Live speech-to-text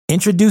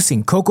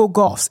Introducing Coco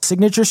Gauff's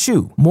signature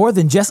shoe, more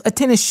than just a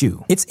tennis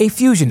shoe. It's a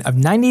fusion of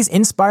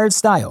 90s-inspired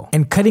style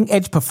and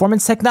cutting-edge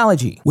performance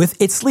technology.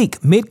 With its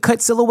sleek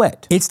mid-cut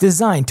silhouette, it's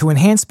designed to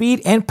enhance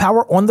speed and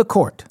power on the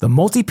court. The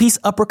multi-piece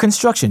upper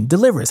construction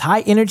delivers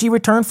high-energy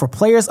return for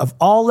players of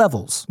all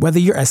levels. Whether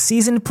you're a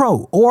seasoned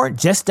pro or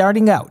just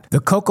starting out, the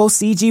Coco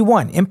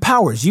CG1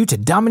 empowers you to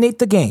dominate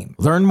the game.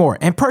 Learn more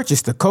and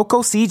purchase the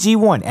Coco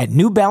CG1 at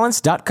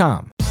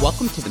NewBalance.com.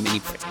 Welcome to the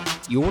Mini Break,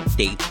 your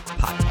daily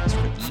podcast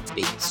for the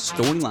biggest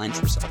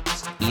storylines,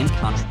 results, and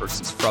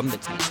controversies from the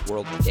tennis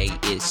world. Today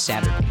is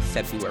Saturday,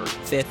 February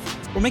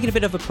 5th. We're making a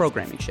bit of a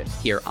programming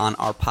shift here on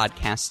our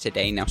podcast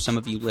today. Now, some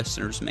of you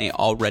listeners may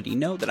already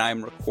know that I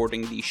am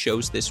recording these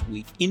shows this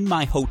week in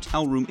my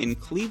hotel room in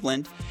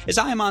Cleveland as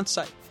I am on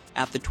site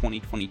at the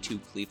 2022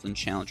 Cleveland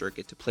Challenger. I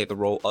get to play the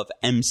role of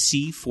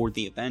MC for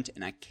the event,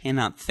 and I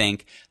cannot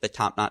thank the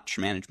top-notch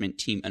management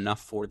team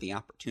enough for the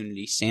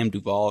opportunity. Sam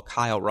Duvall,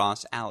 Kyle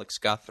Ross, Alex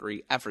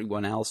Guthrie,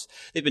 everyone else.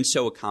 They've been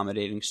so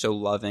accommodating, so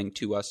loving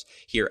to us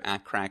here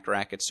at Cracked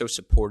Racquets, so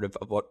supportive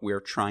of what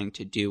we're trying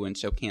to do, and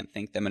so can't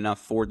thank them enough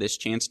for this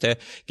chance to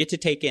get to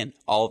take in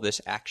all of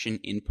this action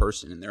in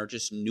person. And there are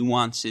just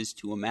nuances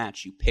to a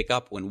match you pick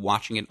up when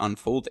watching it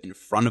unfold in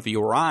front of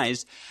your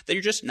eyes that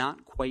you're just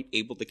not quite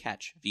able to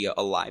catch via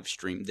a live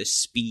stream. The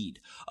speed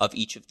of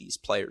each of these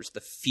players,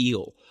 the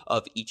feel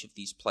of each of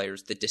these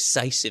players, the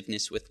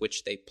decisiveness with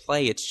which they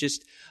play. It's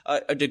just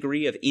a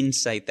degree of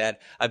insight that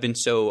I've been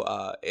so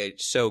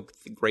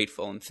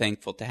grateful and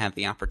thankful to have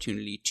the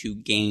opportunity to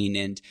gain.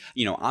 And,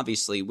 you know,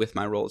 obviously with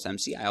my role as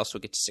MC, I also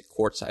get to sit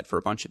courtside for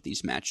a bunch of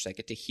these matches. I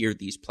get to hear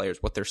these players,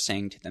 what they're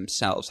saying to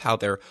themselves, how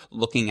they're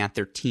looking at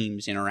their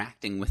teams,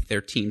 interacting with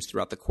their teams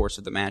throughout the course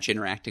of the match,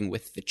 interacting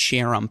with the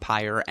chair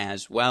umpire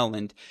as well.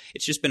 And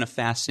it's just been a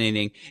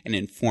fascinating and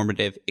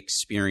informative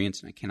experience,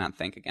 and I cannot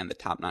thank, again, the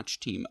top-notch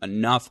team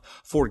enough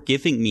for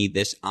giving me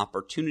this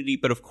opportunity.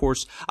 But, of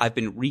course, I've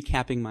been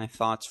recapping my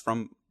thoughts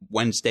from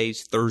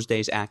Wednesday's,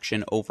 Thursday's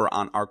action over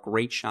on our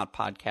Great Shot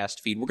podcast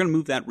feed. We're going to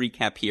move that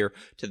recap here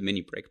to the Mini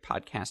Break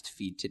podcast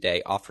feed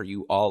today, offer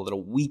you all a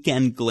little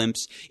weekend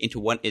glimpse into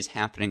what is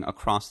happening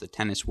across the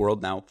tennis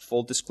world. Now,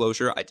 full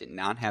disclosure, I did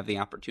not have the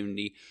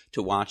opportunity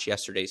to watch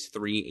yesterday's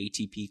 3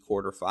 ATP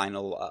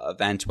quarterfinal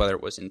events, whether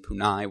it was in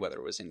Pune, whether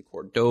it was in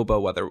Cordoba,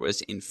 whether it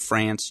was in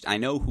France. I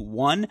know who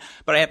won,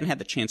 but I haven't had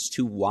the chance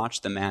to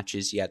watch the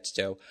matches yet,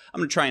 so I'm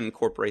going to try and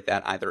incorporate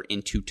that either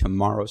into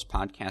tomorrow's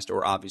podcast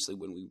or obviously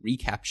when we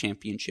recap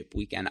championship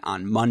weekend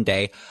on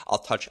Monday. I'll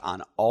touch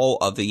on all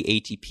of the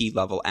ATP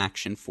level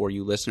action for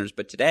you listeners.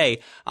 But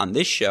today on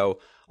this show,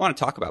 I want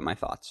to talk about my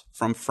thoughts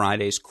from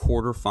Friday's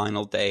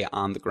quarterfinal day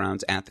on the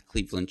grounds at the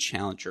Cleveland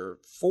Challenger.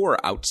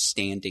 4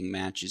 outstanding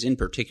matches, in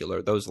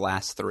particular, those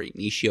last 3,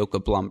 Nishioka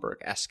Blumberg,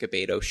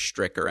 Escobedo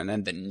Stricker, and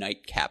then the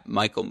nightcap,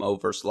 Michael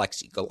Mmoh versus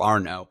Lexi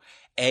Galarneau.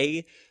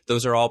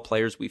 Those are all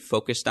players we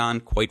focused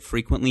on quite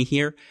frequently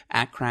here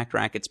at Cracked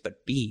Racquets,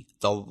 but B,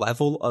 the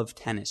level of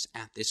tennis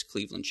at this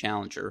Cleveland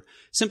Challenger,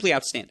 simply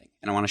outstanding.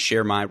 And I want to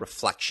share my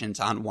reflections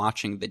on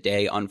watching the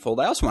day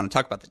unfold. I also want to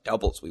talk about the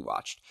doubles we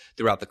watched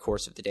throughout the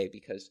course of the day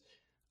because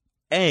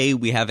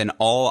we have an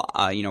all,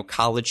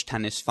 college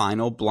tennis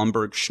final.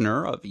 Blumberg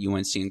Schnur of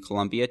UNC and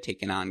Columbia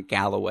taking on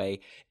Galloway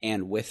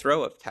and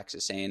Withrow of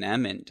Texas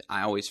A&M. And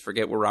I always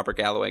forget where Robert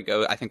Galloway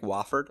goes. I think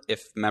Wofford,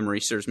 if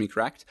memory serves me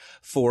correct,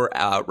 for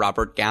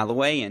Robert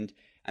Galloway. And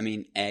I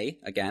mean,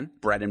 again,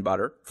 bread and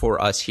butter for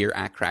us here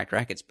at Cracked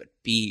Racquets. But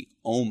B,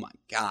 oh my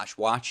gosh,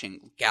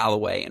 watching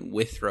Galloway and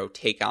Withrow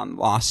take on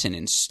Lawson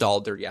and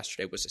Stalder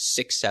yesterday was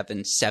a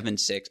 6-7,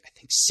 7-6, I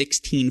think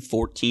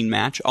 16-14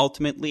 match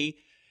ultimately.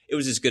 It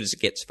was as good as it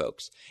gets,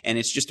 folks. And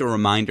it's just a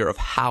reminder of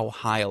how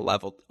high a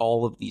level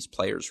all of these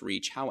players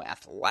reach, how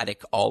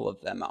athletic all of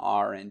them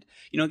are. And,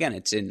 you know, again,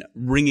 it's a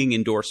ringing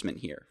endorsement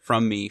here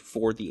from me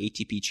for the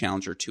ATP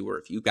Challenger Tour.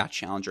 If you've got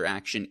Challenger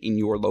action in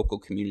your local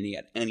community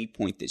at any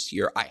point this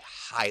year, I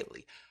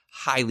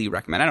highly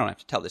recommend. I don't have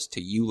to tell this to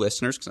you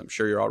listeners because I'm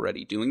sure you're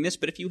already doing this,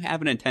 but if you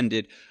haven't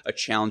attended a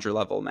Challenger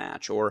level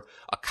match or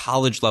a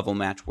college level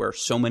match where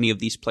so many of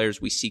these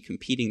players we see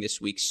competing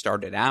this week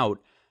started out,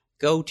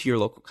 go to your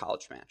local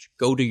college match.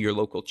 Go to your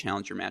local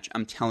Challenger match.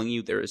 I'm telling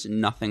you, there is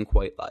nothing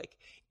quite like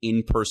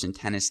in-person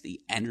tennis, the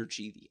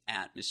energy, the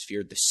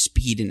atmosphere, the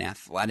speed and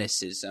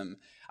athleticism.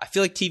 I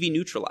feel like TV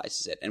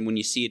neutralizes it. And when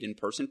you see it in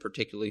person,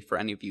 particularly for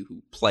any of you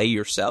who play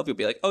yourself, you'll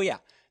be like, oh yeah,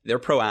 they're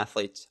pro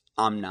athletes.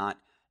 I'm not.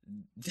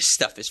 This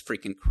stuff is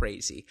freaking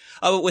crazy.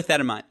 But with that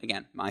in mind,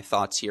 again, my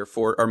thoughts here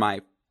my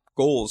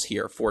goals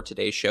here for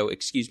today's show.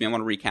 I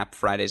want to recap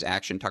Friday's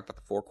action, talk about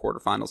the 4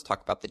 quarterfinals,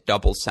 talk about the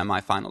doubles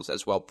semifinals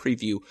as well,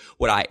 preview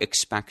what I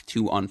expect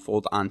to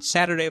unfold on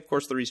Saturday. Of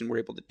course, the reason we're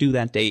able to do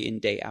that day in,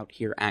 day out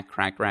here at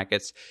Cracked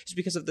Racquets is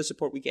because of the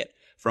support we get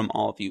from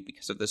all of you,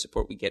 because of the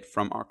support we get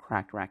from our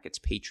Cracked Racquets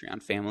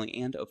Patreon family,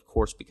 and of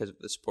course, because of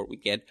the support we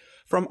get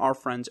from our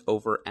friends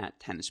over at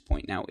Tennis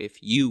Point. Now, if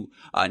you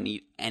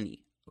need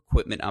any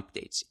equipment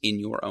updates in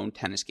your own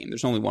tennis game,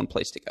 there's only one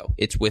place to go.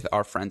 It's with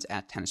our friends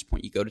at Tennis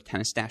Point. You go to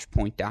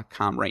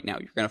tennis-point.com right now.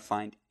 You're going to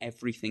find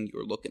everything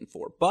you're looking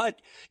for.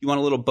 But you want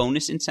a little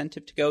bonus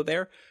incentive to go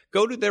there?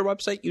 Go to their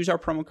website, use our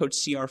promo code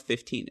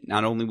CR15.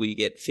 Not only will you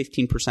get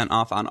 15%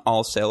 off on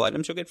all sale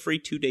items, you'll get free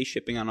 2-day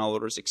shipping on all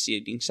orders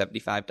exceeding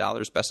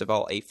 $75. Best of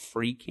all, a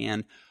free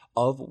can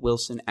of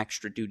Wilson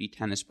Extra Duty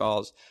tennis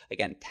balls.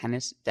 Again,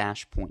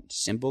 tennis-point.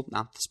 Symbol,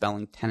 not the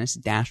spelling,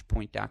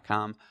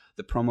 tennis-point.com.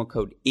 The promo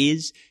code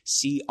is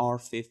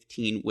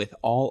CR15. With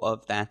all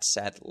of that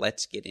said,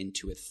 let's get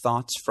into it.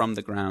 Thoughts from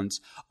the grounds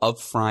of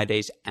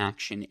Friday's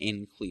action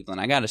in Cleveland.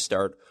 I got to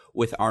start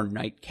with our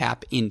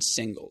nightcap in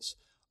singles.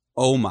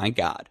 Oh my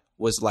God,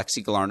 was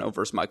Lexi Galarneau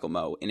versus Michael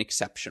Mmoh an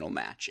exceptional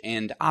match.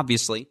 And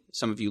obviously,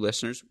 some of you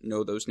listeners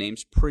know those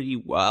names pretty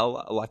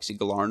well. Lexi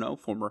Galarneau,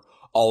 former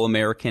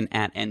All-American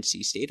at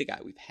NC State, a guy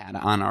we've had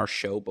on our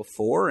show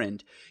before,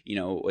 and,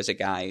 was a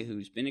guy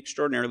who's been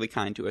extraordinarily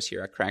kind to us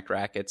here at Cracked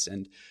Racquets.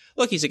 And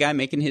look, he's a guy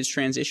making his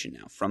transition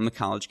now from the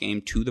college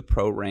game to the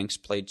pro ranks,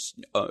 played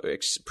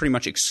pretty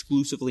much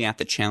exclusively at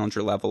the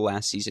challenger level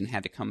last season,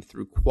 had to come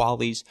through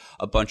qualies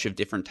a bunch of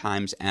different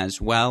times as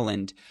well,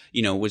 and,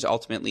 was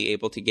ultimately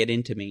able to get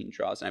into main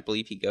draws. And I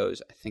believe he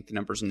goes, I think the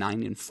number's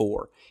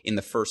 9-4 in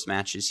the first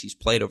matches he's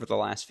played over the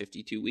last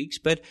 52 weeks,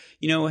 but,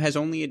 has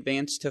only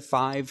advanced to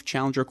 5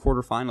 challenger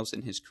quarterfinals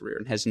in his career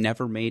and has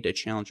never made a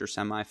challenger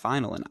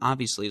semifinal, and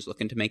obviously is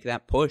looking to make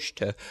that push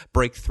to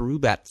break through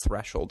that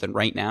threshold. And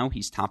right now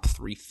he's top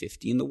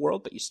 350 in the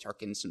world, but you start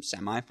getting some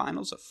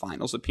semifinals, a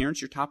finals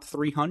appearance, you're top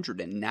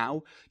 300, and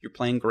now you're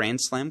playing Grand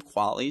Slam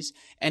qualies,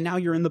 and now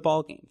you're in the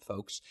ball game,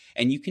 folks.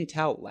 And you can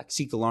tell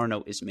Lexi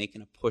Galarneau is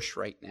making a push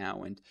right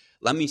now. And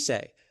let me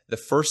say, the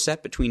first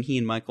set between he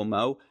and Michael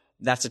Mmoh,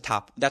 that's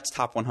top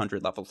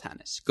 100 level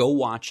tennis. Go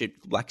watch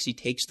it. Lexi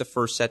takes the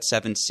first set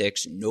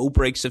 7-6, no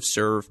breaks of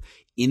serve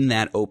in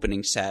that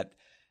opening set.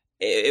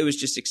 It was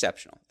just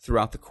exceptional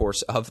throughout the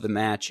course of the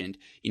match. And,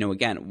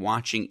 again,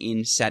 watching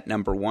in set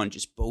number 1,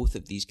 just both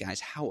of these guys,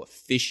 how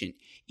efficient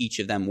each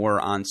of them were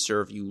on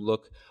serve. You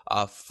look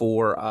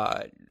for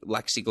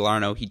Lexi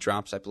Galarneau, he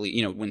drops, I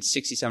believe, wins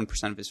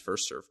 67% of his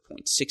first serve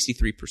points,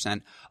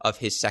 63% of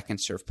his second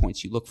serve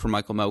points. You look for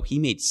Michael Mmoh, he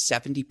made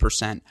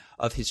 70%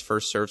 of his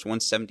first serves, won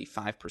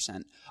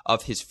 75%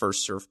 of his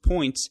first serve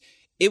points.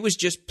 It was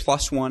just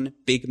 +1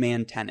 big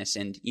man tennis.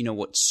 And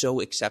what's so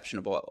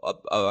exceptional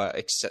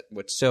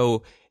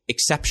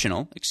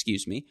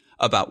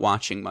about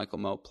watching Michael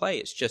Mmoh play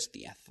is just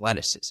the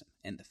athleticism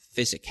and the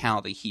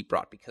physicality he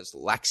brought, because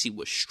Lexi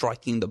was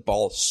striking the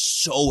ball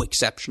so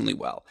exceptionally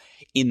well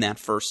in that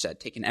first set,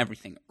 taking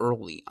everything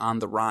early on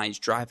the rise,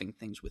 driving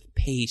things with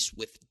pace,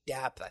 with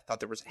depth. I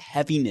thought there was a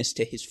heaviness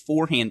to his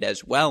forehand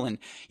as well. And,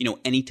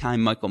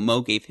 anytime Michael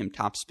Mmoh gave him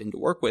top spin to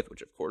work with,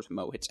 which of course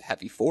Mmoh hits a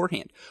heavy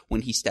forehand,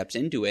 when he steps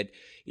into it,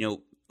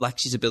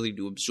 Lexi's ability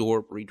to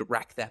absorb,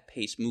 redirect that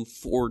pace, move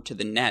forward to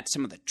the net,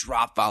 some of the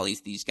drop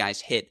volleys these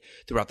guys hit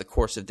throughout the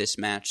course of this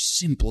match,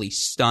 simply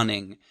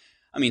stunning.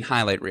 I mean,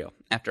 highlight reel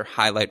after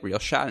highlight reel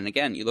shot. And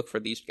again, you look for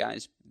these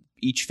guys,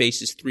 each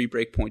faces 3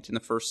 break points in the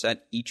first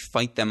set, each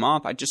fight them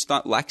off. I just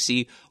thought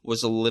Lexi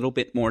was a little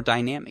bit more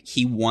dynamic.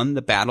 He won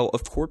the battle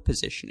of court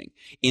positioning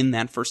in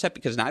that first set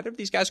because neither of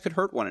these guys could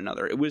hurt one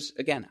another. It was,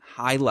 again,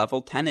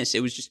 high-level tennis.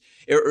 It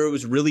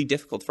was really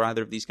difficult for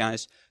either of these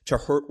guys to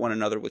hurt one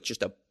another with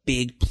just a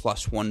big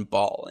 +1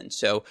 ball. And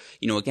so,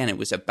 again, it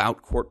was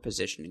about court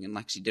positioning, and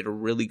Lexi did a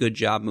really good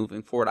job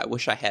moving forward. I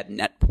wish I had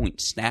net point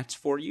stats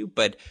for you,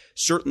 but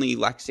certainly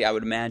Lexi, I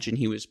would imagine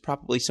he was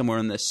probably somewhere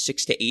in the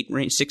 6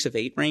 of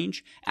 8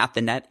 range at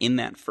the net in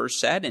that first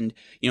set. And,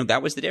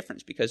 that was the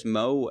difference, because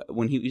Mmoh,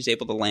 when he was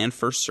able to land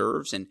first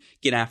serves and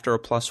get after a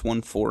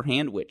 +1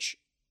 forehand, which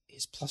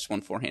his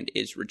 +1 forehand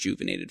is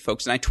rejuvenated,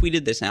 folks. And I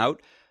tweeted this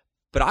out,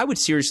 but I would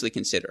seriously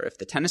consider if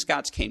the tennis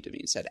gods came to me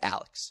and said,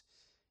 Alex,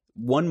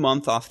 1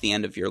 month off the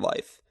end of your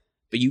life,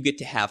 but you get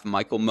to have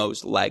Michael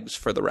Mmoh's legs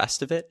for the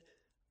rest of it,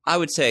 I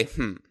would say,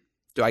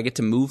 do I get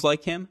to move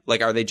like him?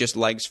 Like, are they just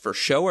legs for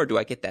show, or do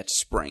I get that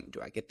spring? Do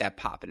I get that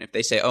pop? And if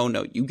they say, oh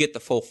no, you get the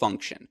full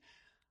function,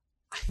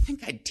 I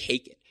think I'd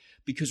take it.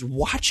 Because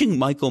watching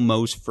Michael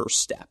Mmoh's first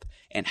step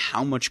and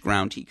how much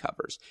ground he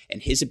covers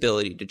and his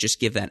ability to just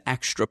give that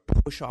extra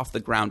push off the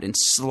ground and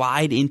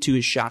slide into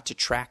his shot to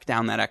track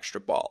down that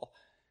extra ball,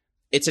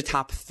 it's a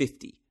top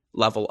 50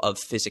 level of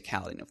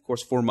physicality. And of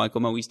course, for Michael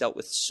Mmoh, he's dealt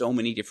with so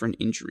many different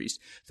injuries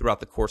throughout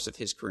the course of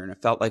his career. And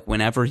it felt like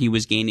whenever he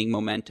was gaining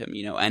momentum,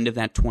 end of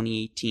that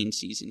 2018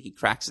 season, he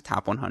cracks the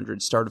top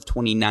 100. Start of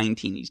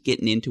 2019, he's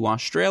getting into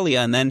Australia.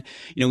 And then,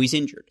 he's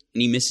injured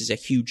and he misses a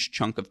huge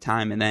chunk of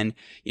time. And then,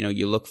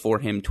 you look for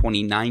him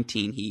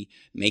 2019, he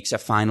makes a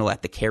final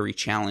at the Cary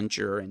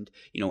Challenger and,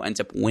 ends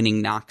up winning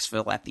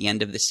Knoxville at the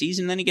end of the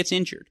season. Then he gets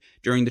injured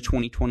during the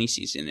 2020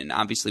 season. And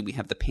obviously we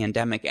have the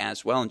pandemic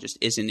as well and just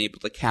isn't able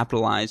to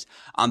capitalize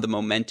on the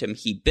momentum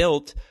he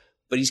built,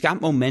 but he's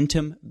got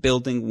momentum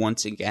building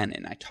once again.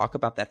 And I talk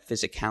about that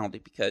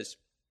physicality because,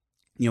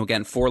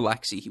 again, for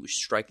Lexi, he was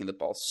striking the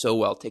ball so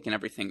well, taking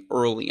everything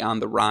early on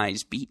the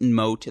rise, beating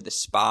Mmoh to the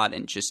spot,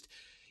 and just,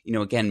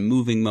 again,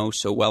 moving Mo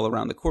so well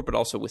around the court, but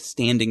also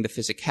withstanding the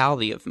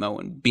physicality of Mo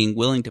and being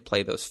willing to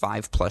play those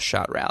 5+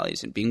 shot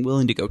rallies and being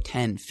willing to go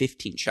 10,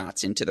 15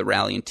 shots into the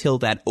rally until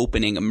that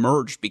opening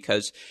emerged,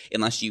 because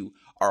unless you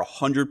are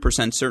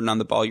 100% certain on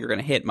the ball you're going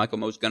to hit, Michael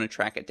Mo's going to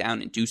track it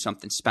down and do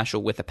something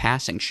special with a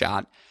passing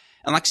shot.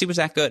 And Lexi was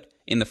that good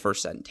in the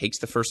first set and takes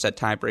the first set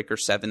tiebreaker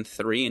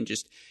 7-3 and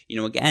just,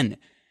 again,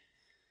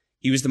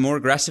 he was the more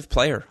aggressive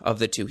player of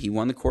the two. He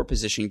won the court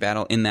positioning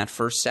battle in that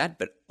first set,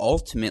 but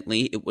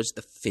ultimately it was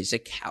the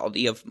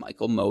physicality of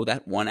Michael Mo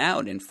that won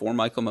out. And for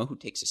Michael Mo, who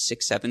takes a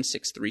 6-7,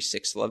 6-3,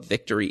 6-love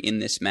victory in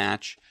this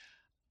match,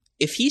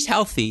 if he's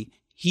healthy,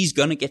 he's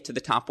going to get to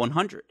the top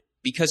 100.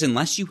 Because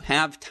unless you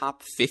have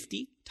top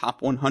 50,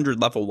 top 100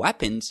 level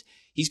weapons,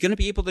 he's going to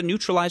be able to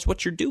neutralize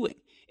what you're doing.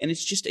 And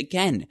it's just,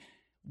 again,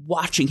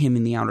 watching him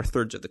in the outer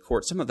thirds of the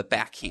court, some of the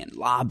backhand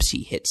lobs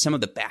he hit, some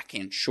of the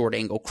backhand short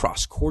angle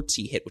cross courts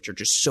he hit, which are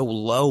just so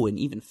low and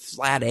even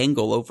flat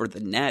angle over the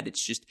net.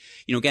 It's just,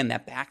 again,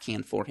 that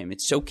backhand for him,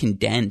 it's so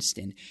condensed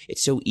and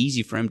it's so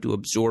easy for him to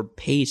absorb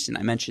pace. And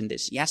I mentioned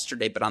this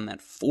yesterday, but on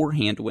that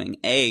forehand wing,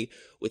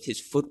 with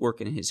his footwork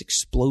and his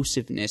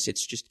explosiveness,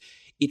 it's just,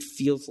 it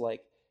feels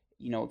like,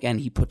 again,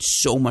 he put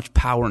so much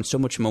power and so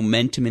much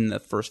momentum in the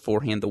first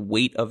forehand. The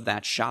weight of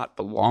that shot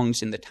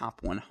belongs in the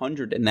top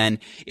 100. And then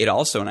it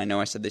also, and I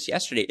know I said this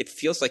yesterday, it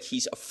feels like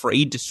he's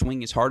afraid to swing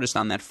his hardest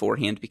on that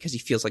forehand because he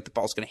feels like the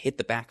ball's going to hit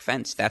the back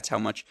fence. That's how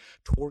much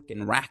torque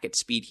and racket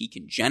speed he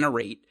can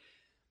generate.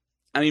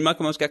 I mean,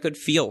 Michael Mo's got good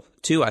feel,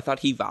 too. I thought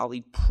he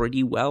volleyed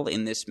pretty well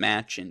in this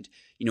match. And,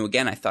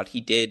 again, I thought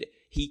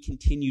he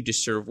continued to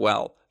serve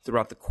well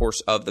throughout the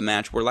course of the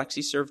match, where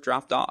Lexi's serve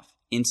dropped off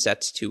in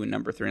sets 2 and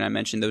number 3. And I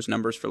mentioned those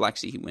numbers for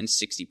Lexi. He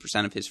wins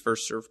 60% of his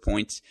first serve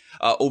points,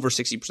 over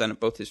 60%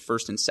 of both his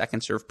first and second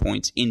serve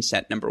points in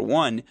set number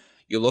 1.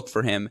 You look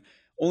for him,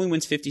 only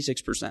wins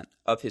 56%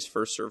 of his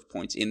first serve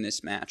points in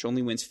this match,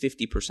 only wins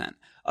 50%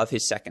 of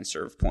his second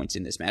serve points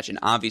in this match. And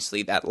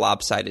obviously that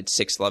lopsided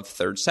 6-love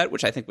third set,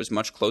 which I think was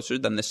much closer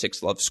than the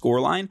 6-love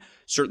scoreline,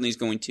 certainly is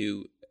going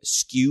to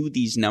skew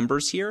these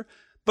numbers here.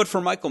 But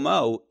for Michael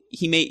Mo,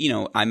 he made,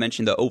 I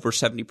mentioned the over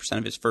 70%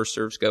 of his first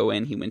serves go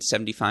in. He wins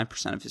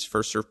 75% of his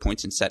first serve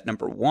points in set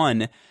number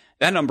 1.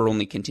 That number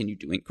only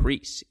continued to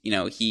increase.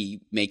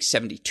 He makes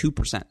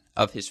 72%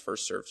 of his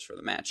first serves for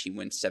the match. He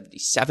wins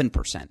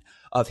 77%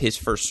 of his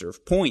first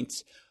serve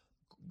points.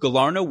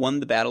 Galarneau won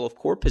the battle of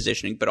court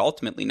positioning, but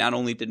ultimately not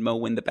only did Mo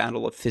win the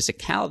battle of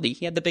physicality,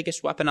 he had the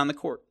biggest weapon on the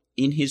court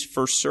in his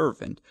first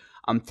serve. And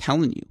I'm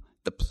telling you,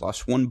 the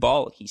 +1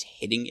 ball, he's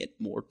hitting it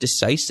more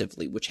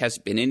decisively, which has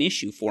been an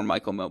issue for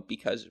Michael Mo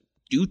because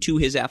due to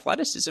his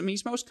athleticism,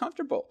 he's most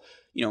comfortable,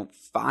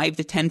 5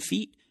 to 10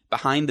 feet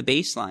behind the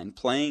baseline,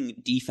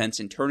 playing defense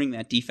and turning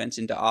that defense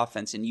into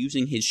offense and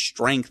using his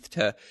strength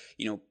to,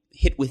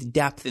 hit with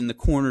depth in the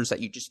corners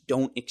that you just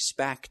don't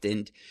expect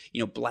and,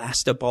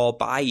 blast a ball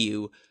by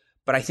you.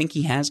 But I think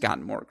he has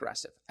gotten more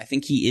aggressive. I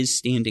think he is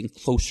standing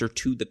closer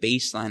to the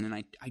baseline, and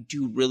I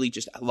do really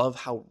I love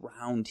how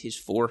round his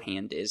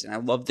forehand is, and I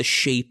love the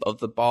shape of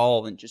the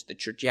ball and just the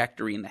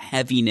trajectory and the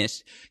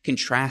heaviness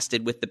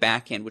contrasted with the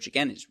backhand, which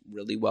again is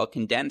really well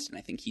condensed, and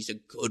I think he's a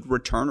good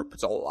returner,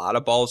 puts a lot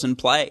of balls in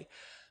play.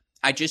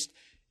 I just,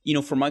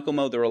 for Michael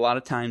Mo, there were a lot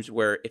of times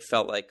where it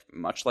felt like,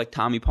 much like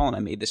Tommy Paul, and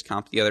I made this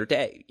comp the other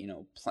day,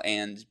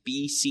 plans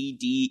B, C,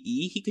 D,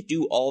 E, he could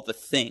do all the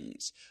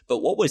things, but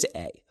what was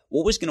A?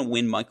 What was going to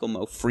win Michael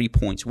Mo free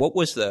points? What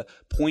was the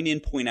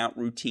point-in, point-out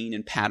routine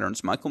and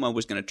patterns Michael Mo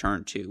was going to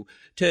turn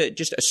to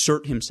just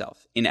assert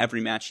himself in every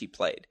match he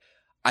played?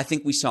 I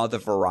think we saw the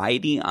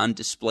variety on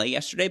display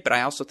yesterday, but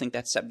I also think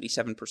that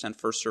 77%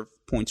 first serve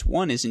points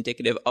won is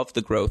indicative of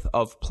the growth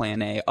of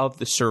Plan A, of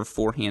the serve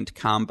forehand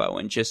combo.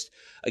 And just,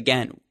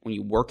 again, when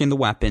you work in the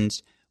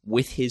weapons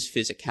with his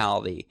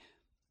physicality,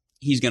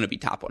 he's going to be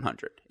top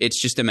 100.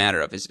 It's just a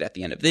matter of, is it at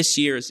the end of this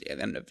year? Is it at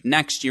the end of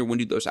next year? When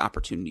do those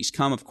opportunities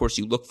come? Of course,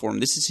 you look for him.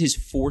 This is his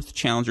 4th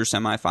Challenger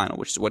semifinal,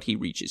 which is what he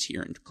reaches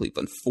here in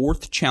Cleveland.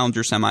 4th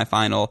Challenger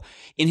semifinal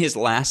in his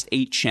last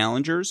 8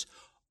 Challengers.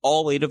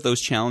 All 8 of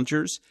those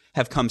Challengers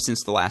have come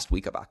since the last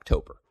week of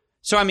October.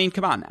 So, I mean,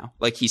 come on now.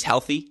 Like, he's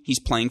healthy. He's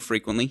playing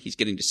frequently. He's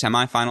getting to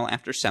semifinal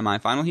after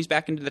semifinal. He's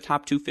back into the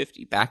top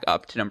 250, back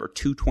up to number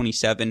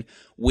 227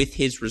 with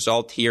his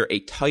result here.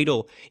 A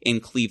title in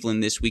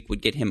Cleveland this week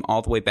would get him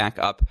all the way back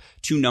up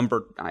to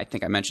number, I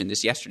think I mentioned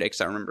this yesterday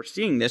because I remember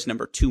seeing this,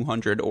 number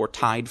 200 or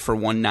tied for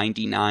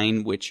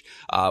 199, which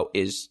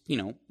is,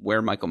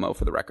 where Michael Mo,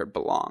 for the record,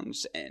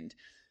 belongs. And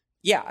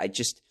yeah,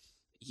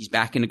 he's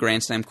back into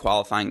Grand Slam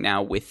qualifying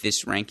now with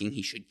this ranking.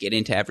 He should get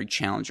into every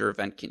challenger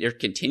event, or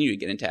continue to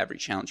get into every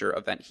challenger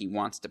event he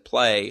wants to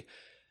play.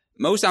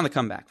 Mo's on the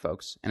comeback,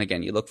 folks. And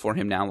again, you look for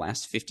him now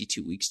last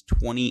 52 weeks,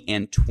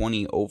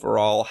 20-20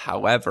 overall.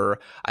 However,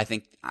 I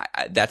think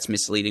that's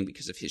misleading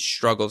because of his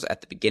struggles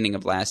at the beginning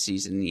of last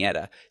season. He had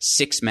a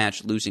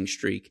 6-match losing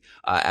streak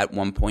at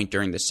one point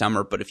during the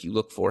summer. But if you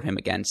look for him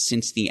again,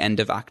 since the end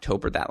of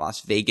October, that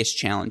Las Vegas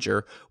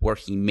Challenger where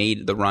he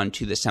made the run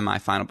to the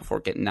semifinal before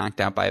getting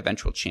knocked out by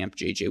eventual champ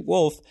J.J.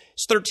 Wolf,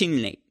 it's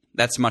 13-8.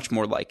 That's much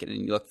more like it.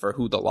 And you look for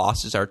who the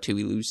losses are to.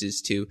 He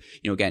loses to,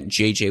 again,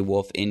 J.J.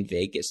 Wolf in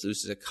Vegas,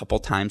 loses a couple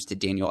times to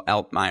Daniel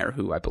Altmaier,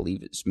 who I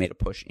believe has made a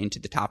push into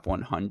the top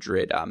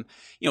 100.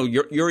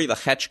 Yuri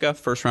Lechechka,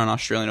 first-round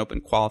Australian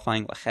Open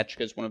qualifying.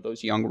 Lechechka is one of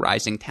those young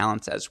rising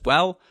talents as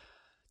well.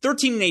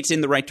 13-8's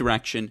in the right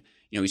direction.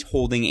 He's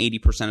holding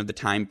 80% of the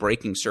time,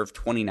 breaking serve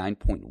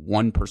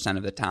 29.1%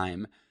 of the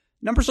time.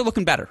 Numbers are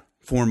looking better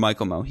for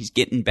Michael Mmoh. He's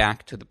getting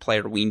back to the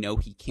player we know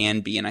he can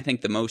be. And I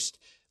think the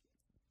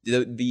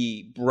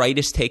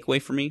brightest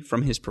takeaway for me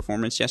from his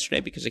performance yesterday,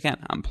 because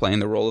again, I'm playing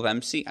the role of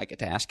MC. I get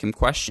to ask him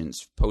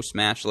questions,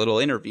 post-match little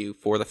interview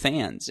for the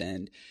fans.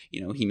 And,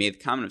 he made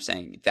the comment of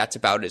saying, that's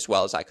about as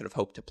well as I could have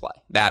hoped to play.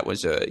 That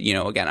was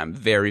again, I'm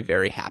very,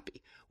 very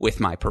happy with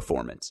my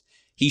performance.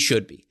 He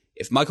should be.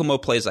 If Michael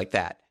Mmoh plays like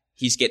that,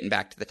 he's getting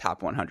back to the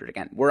top 100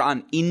 again. We're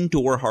on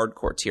indoor hard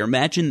courts here.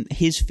 Imagine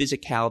his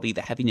physicality,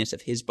 the heaviness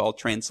of his ball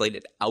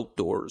translated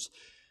outdoors.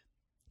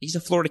 He's a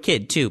Florida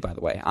kid, too, by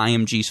the way.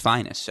 IMG's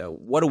finest. So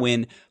what a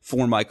win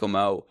for Michael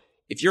Mmoh.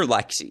 If you're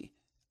Lexi,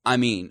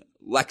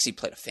 Lexi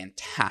played a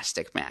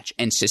fantastic match.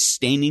 And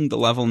sustaining the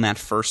level in that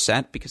first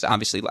set, because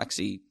obviously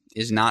Lexi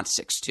is not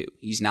 6'2".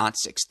 He's not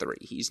 6'3".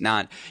 He's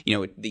not,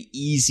 the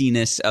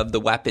easiness of the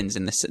weapons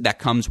and that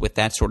comes with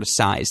that sort of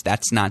size.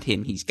 That's not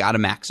him. He's got to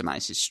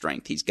maximize his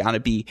strength. He's got to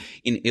be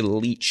in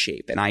elite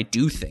shape. And I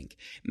do think,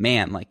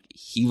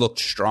 he looked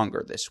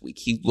stronger this week.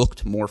 He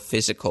looked more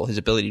physical. His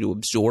ability to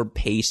absorb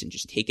pace and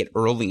just take it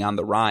early on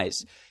the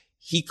rise.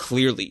 He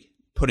clearly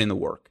put in the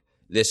work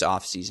this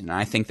offseason. And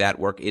I think that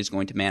work is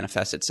going to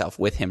manifest itself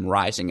with him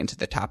rising into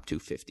the top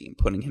 250 and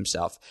putting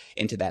himself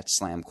into that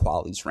slam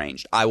qualities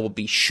range. I will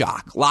be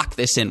shocked. Lock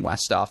this in,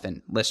 Westhoff,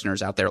 and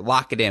listeners out there.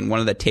 Lock it in. One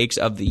of the takes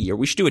of the year.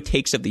 We should do a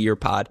takes of the year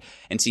pod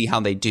and see how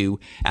they do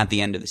at the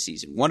end of the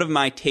season. One of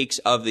my takes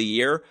of the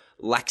year,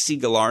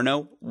 Lexi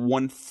Galarneau,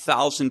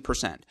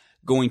 1,000%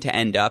 going to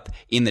end up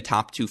in the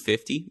top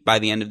 250 by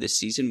the end of this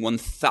season.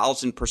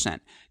 1,000%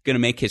 going to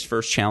make his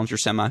first Challenger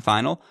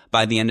semifinal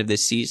by the end of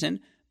this season.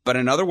 But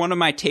another one of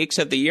my takes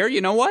of the year,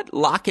 you know what?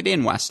 Lock it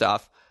in,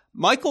 Westhoff.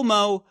 Michael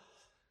Mmoh,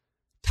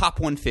 top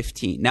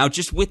 115. Now,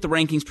 just with the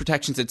rankings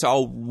protections, it's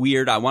all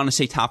weird. I want to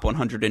say top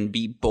 100 and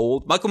be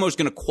bold. Michael Mmoh is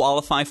going to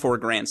qualify for a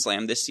Grand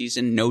Slam this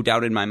season. No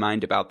doubt in my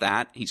mind about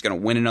that. He's going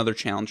to win another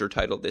Challenger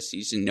title this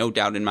season. No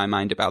doubt in my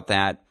mind about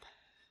that.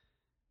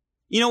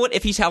 You know what?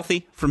 If he's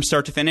healthy from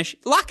start to finish,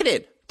 lock it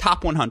in.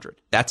 Top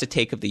 100. That's a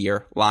take of the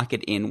year. Lock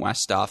it in,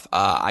 Westhoff.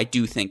 I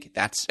do think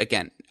that's,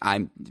 again,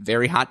 I'm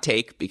very hot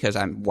take because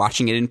I'm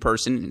watching it in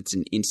person. It's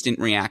an instant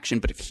reaction.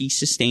 But if he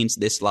sustains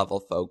this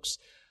level, folks,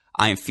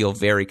 I feel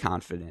very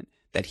confident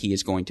that he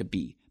is going to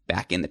be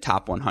back in the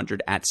top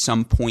 100 at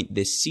some point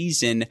this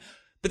season.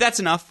 But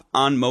that's enough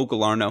on Mmoh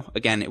Galarneau.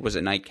 Again, it was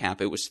a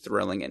nightcap. It was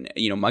thrilling. And,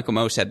 Michael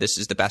Mmoh said this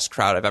is the best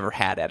crowd I've ever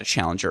had at a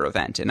Challenger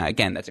event. And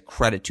again, that's a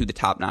credit to the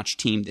top-notch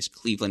team, this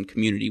Cleveland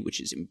community, which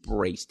has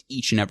embraced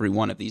each and every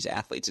one of these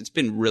athletes. It's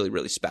been really,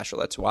 really special.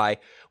 That's why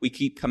we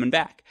keep coming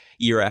back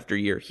year after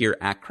year here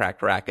at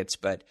Cracked Racquets.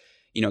 But,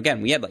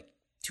 again, we had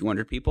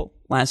 200 people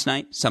last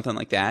night, something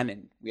like that.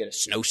 And we had a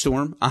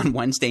snowstorm on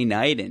Wednesday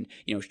night. And,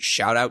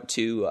 shout out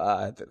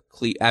to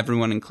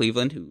everyone in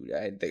Cleveland, who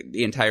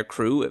the entire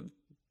crew have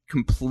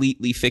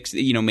completely fixed,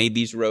 made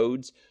these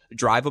roads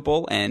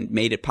drivable and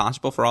made it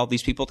possible for all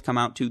these people to come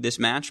out to this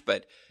match.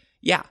 But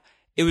yeah,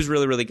 it was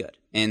really, really good.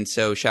 And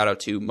so shout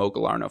out to Mmoh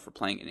Galarneau for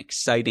playing an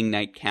exciting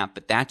nightcap.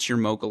 But that's your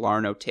Mmoh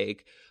Galarneau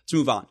take. Let's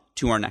move on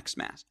to our next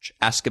match,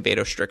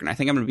 Escobedo-Strickland. I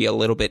think I'm going to be a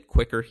little bit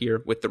quicker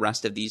here with the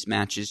rest of these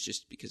matches,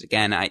 just because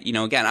again,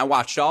 I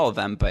watched all of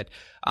them, but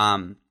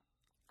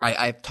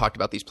I've talked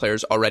about these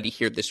players already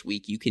here this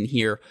week. You can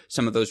hear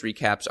some of those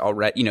recaps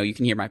already. You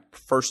can hear my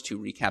first two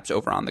recaps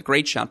over on the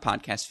Great Shot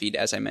podcast feed,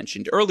 as I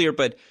mentioned earlier,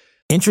 but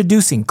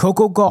Introducing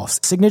Coco Gauff's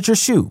signature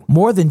shoe.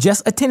 More than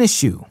just a tennis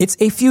shoe, it's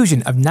a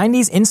fusion of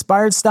 90s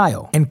inspired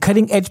style and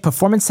cutting-edge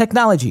performance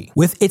technology.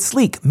 With its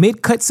sleek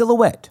mid-cut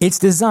silhouette, it's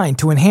designed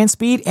to enhance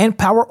speed and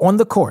power on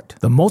the court.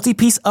 The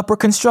multi-piece upper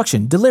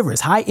construction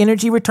delivers high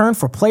energy return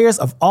for players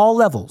of all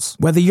levels.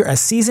 Whether you're a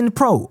seasoned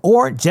pro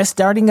or just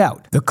starting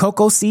out, the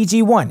Coco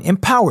CG1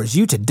 empowers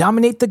you to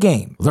dominate the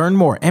game. Learn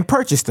more and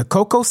purchase the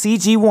Coco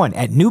CG1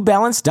 at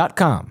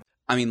NewBalance.com.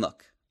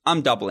 Look,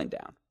 I'm doubling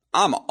down.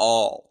 I'm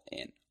all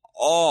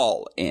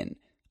in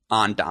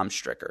on Dom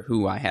Stricker,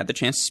 who I had the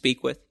chance to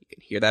speak with. You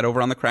can hear that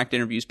over on the Cracked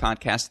Interviews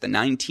podcast. The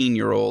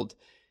 19-year-old,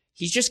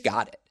 he's just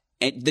got it.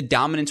 And the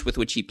dominance with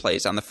which he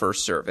plays on the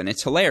first serve. And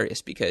it's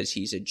hilarious because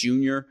he's a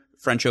junior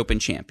French Open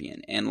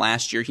champion. And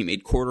last year he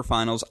made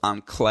quarterfinals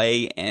on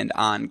clay and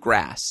on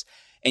grass.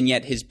 And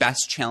yet his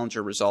best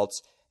challenger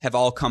results have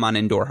all come on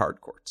indoor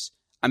hard courts.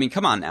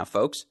 Come on now,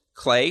 folks.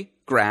 Clay,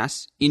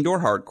 grass,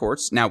 indoor hard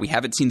courts. Now, we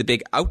haven't seen the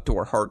big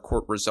outdoor hard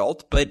court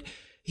result, but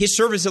his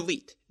serve is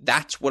elite.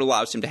 That's what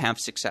allows him to have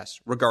success,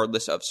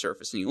 regardless of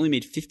surface. And he only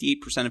made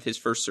 58% of his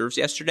first serves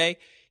yesterday.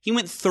 He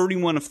went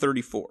 31 of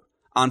 34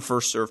 on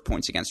first serve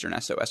points against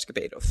Ernesto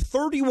Escobedo.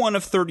 31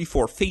 of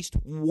 34, faced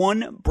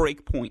one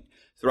break point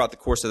throughout the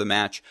course of the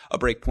match, a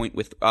break point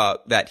with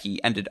that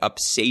he ended up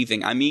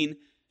saving.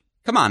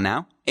 Come on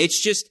now.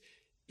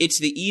 It's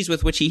the ease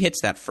with which he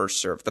hits that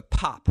first serve. The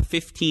pop,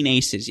 15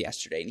 aces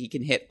yesterday, and he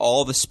can hit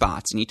all the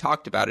spots. And he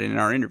talked about it in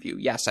our interview.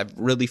 Yes, I've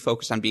really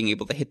focused on being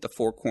able to hit the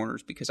four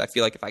corners because I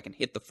feel like if I can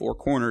hit the four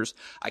corners,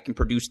 I can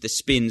produce the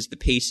spins, the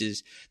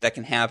paces that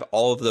can have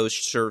all of those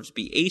serves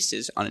be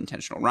aces.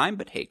 Unintentional rhyme,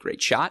 but hey,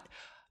 great shot.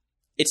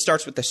 It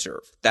starts with the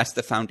serve. That's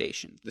the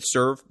foundation. The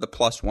serve, the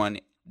 +1,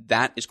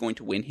 that is going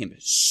to win him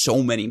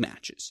so many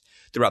matches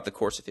throughout the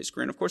course of his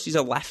career. And of course, he's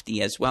a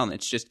lefty as well. And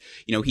it's just,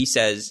 he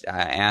says, I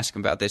ask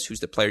him about this, who's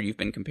the player you've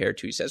been compared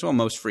to? He says, well,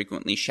 most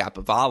frequently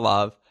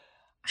Shapovalov.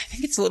 I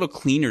think it's a little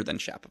cleaner than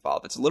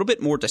Shapovalov. It's a little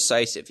bit more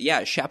decisive.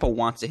 Yeah, Shapo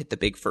wants to hit the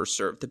big first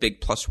serve, the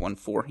big +1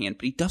 forehand,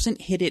 but he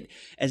doesn't hit it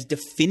as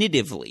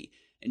definitively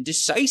and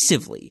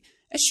decisively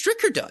as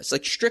Stricker does.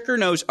 Like Stricker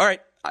knows, all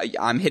right,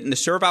 I'm hitting the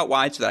serve out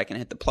wide so that I can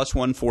hit the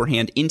 +1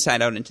 forehand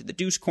inside out into the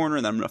deuce corner,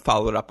 and then I'm going to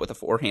follow it up with a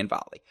forehand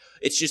volley.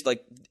 It's just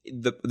like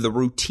the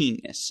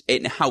routineness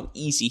and how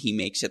easy he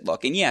makes it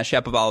look. And yeah,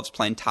 Shapovalov's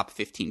playing top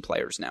 15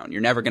 players now, and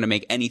you're never going to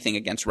make anything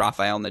against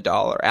Rafael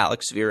Nadal or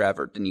Alex Zverev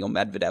or Daniil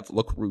Medvedev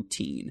look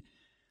routine.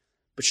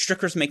 But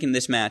Stricker's making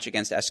this match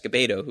against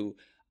Escobedo, who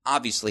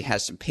obviously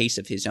has some pace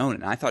of his own,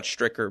 and I thought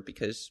Stricker,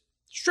 because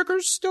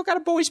Stricker's still got a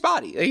boy's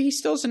body. He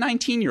still is a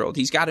 19-year-old.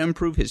 He's got to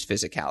improve his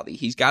physicality.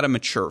 He's got to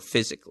mature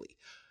physically.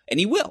 And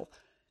he will.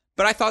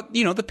 But I thought,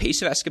 the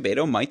pace of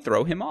Escobedo might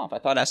throw him off. I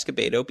thought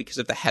Escobedo, because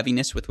of the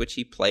heaviness with which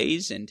he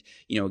plays and,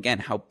 again,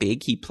 how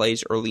big he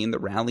plays early in the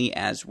rally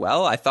as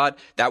well, I thought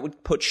that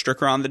would put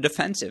Stricker on the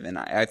defensive. And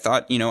I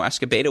thought,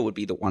 Escobedo would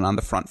be the one on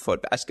the front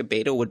foot. But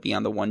Escobedo would be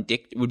the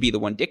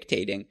one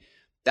dictating.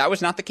 That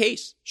was not the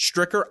case.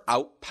 Stricker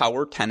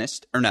out-power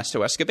tennised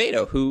Ernesto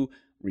Escobedo, who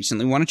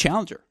recently won a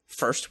challenger,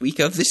 first week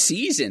of the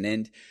season.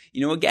 And,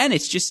 again,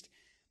 it's just,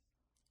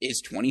 is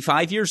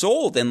 25 years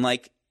old and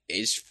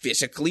is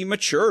physically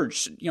mature.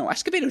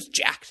 Escobedo's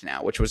jacked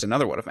now, which was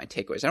another one of my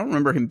takeaways. I don't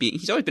remember him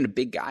he's always been a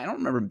big guy. I don't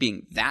remember him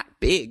being that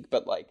big,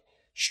 but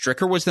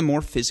Stricker was the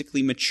more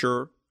physically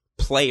mature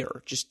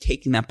player, just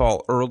taking that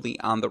ball early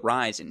on the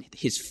rise, and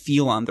his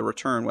feel on the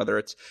return, whether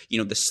it's,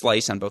 the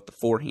slice on both the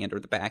forehand or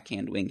the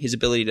backhand wing, his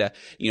ability to,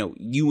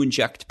 you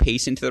inject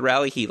pace into the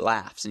rally, he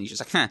laughs and he's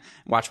just like,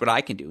 watch what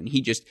I can do. And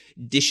he just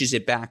dishes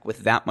it back with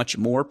that much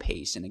more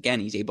pace. And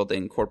again, he's able to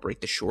incorporate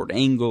the short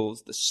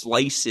angles, the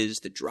slices,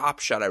 the drop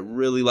shot. I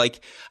really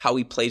like how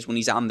he plays when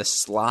he's on the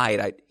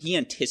slide. He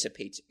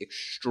anticipates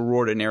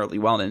extraordinarily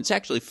well. And it's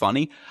actually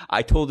funny.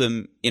 I told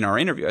him in our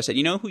interview, I said,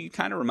 who you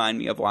kind of remind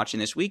me of watching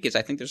this week is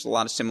I think there's a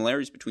lot of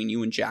similarities between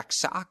you and Jack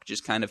Sock,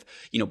 just kind of,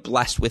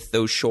 blessed with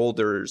those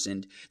shoulders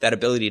and that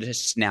ability to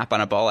snap on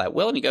a ball at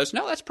will. And he goes,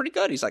 no, that's pretty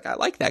good. He's like, I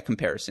like that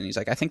comparison. He's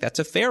like, I think that's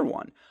a fair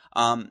one.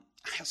 I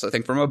also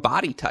think from a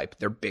body type,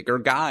 they're bigger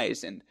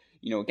guys. And,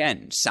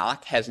 again,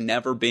 Sock has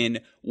never been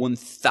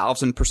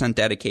 1,000%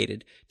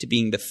 dedicated to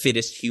being the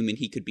fittest human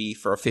he could be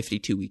for a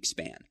 52-week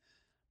span.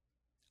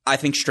 I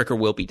think Stricker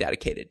will be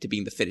dedicated to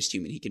being the fittest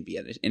human he can be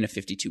in a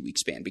 52-week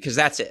span, because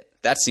that's it.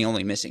 That's the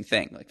only missing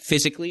thing.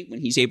 Physically,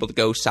 when he's able to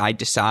go side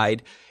to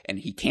side, and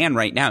he can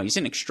right now, he's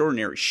in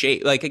extraordinary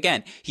shape.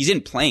 Again, he's in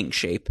playing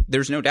shape.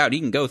 There's no doubt he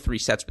can go 3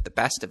 sets with the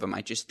best of them.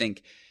 I just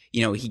think,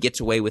 he gets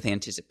away with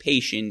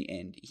anticipation,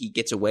 and he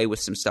gets away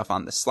with some stuff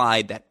on the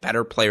slide that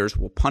better players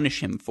will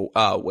punish him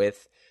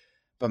with.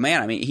 But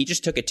man, he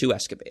just took it to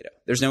Escobedo.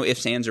 There's no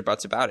ifs, ands, or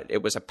buts about it.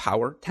 It was a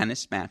power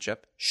tennis matchup.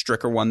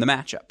 Stricker won the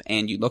matchup.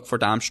 And you look for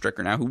Dom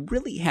Stricker now, who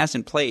really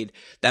hasn't played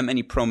that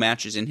many pro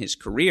matches in his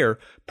career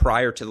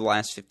prior to the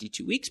last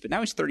 52 weeks, but now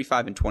he's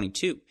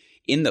 35-22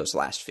 in those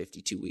last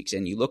 52 weeks.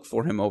 And you look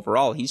for him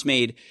overall. He's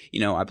made,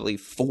 I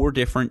believe 4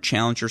 different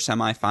challenger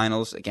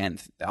semifinals. Again,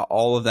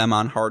 all of them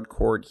on hard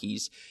court.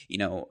 He's,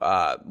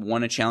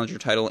 won a challenger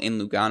title in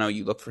Lugano.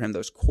 You look for him,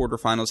 those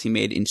quarterfinals he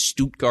made in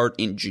Stuttgart,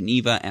 in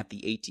Geneva at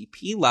the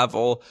ATP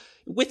level.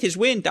 With his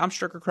win, Dom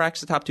Stricker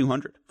cracks the top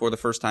 200 for the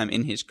first time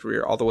in his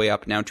career, all the way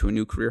up now to a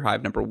new career high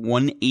of number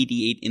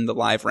 188 in the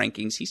live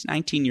rankings. He's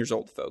 19 years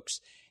old, folks.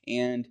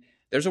 And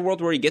there's a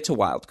world where he gets a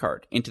wild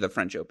card into the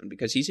French Open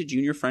because he's a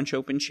junior French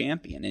Open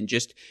champion. And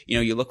just,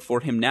 you look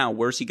for him now.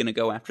 Where's he going to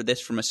go after this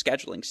from a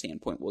scheduling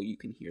standpoint? Well, you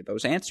can hear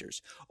those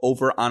answers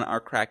over on our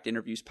Cracked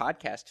Interviews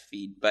podcast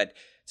feed. But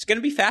it's going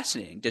to be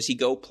fascinating. Does he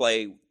go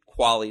play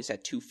qualies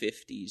at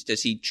 250s?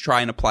 Does he try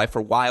and apply for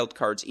wild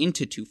cards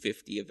into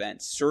 250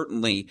 events?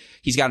 Certainly,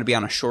 he's got to be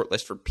on a short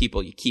list for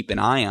people you keep an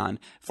eye on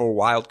for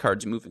wild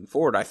cards moving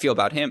forward. I feel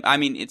about him.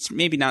 It's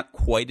maybe not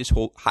quite as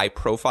high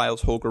profile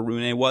as Holger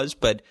Rune was,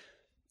 but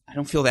I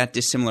don't feel that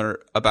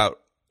dissimilar about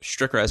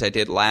Stricker as I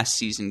did last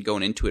season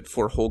going into it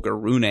for Holger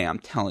Rune. I'm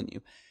telling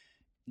you,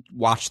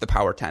 watch the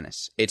power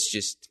tennis.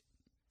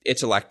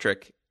 It's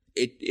electric.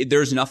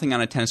 There's nothing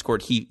on a tennis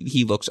court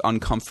he looks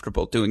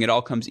uncomfortable doing. It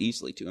all comes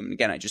easily to him. And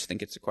again, I just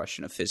think it's a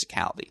question of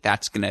physicality.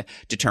 That's going to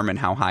determine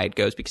how high it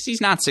goes because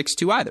he's not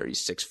 6'2" either.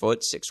 He's 6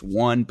 foot,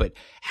 6'1", but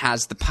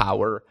has the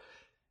power.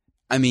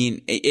 I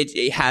mean,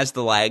 it has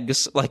the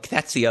legs. Like,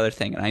 that's the other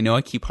thing. And I know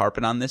I keep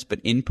harping on this, but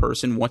in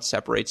person, what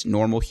separates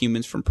normal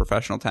humans from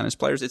professional tennis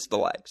players? It's the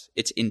legs.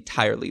 It's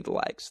entirely the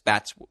legs.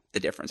 That's the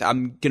difference.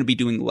 I'm going to be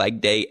doing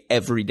leg day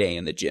every day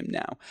in the gym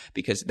now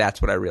because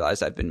that's what I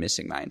realized I've been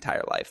missing my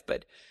entire life.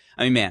 But,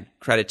 I mean, man,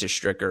 credit to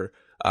Stricker,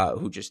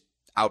 who just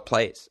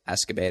outplays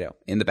Escobedo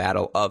in the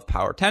battle of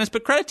power tennis.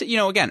 But credit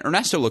to, again,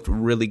 Ernesto looked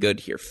really good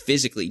here.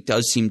 Physically,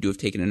 does seem to have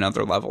taken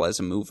another level as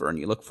a mover, and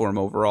you look for him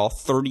overall,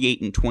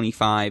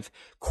 38-25,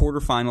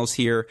 quarterfinals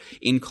here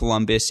in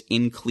Columbus,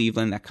 in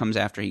Cleveland. That comes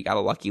after he got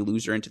a lucky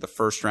loser into the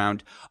first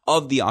round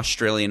of the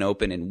Australian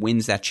Open and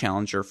wins that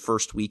challenger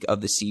first week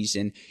of the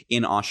season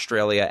in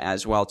Australia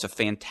as well. It's a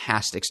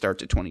fantastic start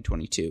to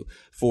 2022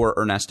 for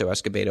Ernesto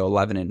Escobedo,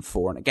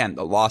 11-4. And again,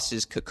 the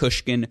losses,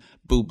 Kukushkin,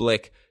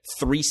 Bublik,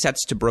 3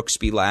 sets to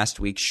Brooksby last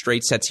week,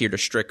 straight sets here to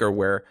Stricker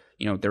where,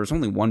 there was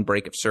only 1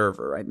 break of serve,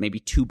 or maybe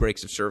 2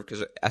 breaks of serve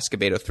because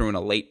Escobedo threw in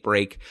a late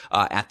break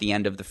at the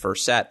end of the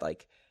first set.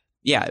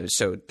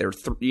 So there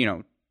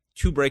were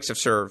 2 breaks of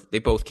serve. They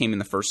both came in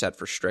the first set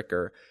for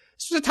Stricker.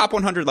 This was a top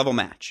 100 level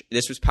match.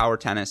 This was power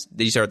tennis.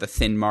 These are the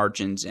thin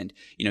margins. And,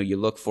 you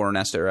look for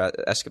Ernesto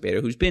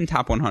Escobedo, who's been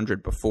top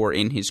 100 before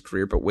in his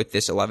career, but with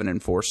this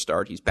 11-4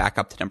 start, he's back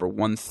up to number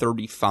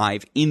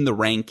 135 in the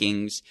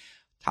rankings.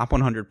 Top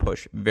 100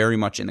 push very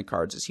much in the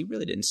cards as he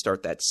really didn't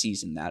start that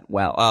season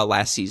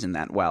last season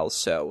that well.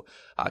 So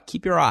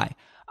keep your eye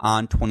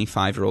on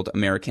 25-year-old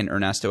American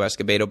Ernesto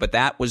Escobedo. But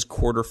that was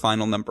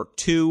quarterfinal number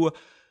 2.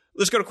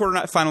 Let's go to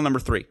quarterfinal number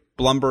 3,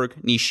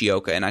 Blumberg,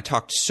 Nishioka. And I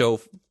talked so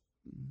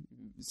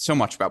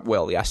much about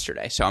Will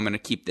yesterday, so I'm going to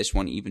keep this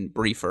one even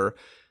briefer.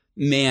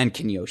 Man,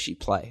 can Yoshi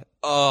play.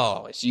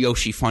 Oh, is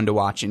Yoshi fun to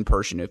watch in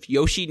person. If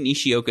Yoshi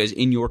Nishioka is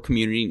in your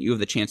community and you have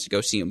the chance to go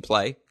see him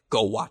play,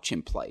 go watch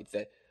him play.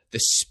 The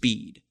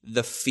speed,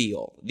 the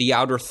feel, the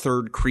outer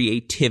third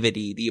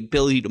creativity, the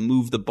ability to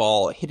move the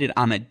ball, hit it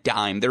on a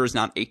dime. There is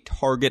not a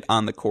target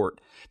on the court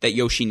that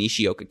Yoshi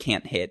Nishioka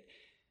can't hit.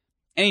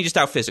 And he just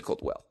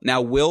out-physicaled Will. Now,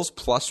 Will's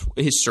plus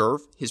his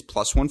serve, his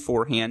 +1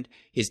 forehand,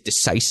 his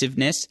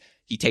decisiveness,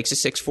 he takes a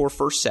 6-4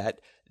 first set.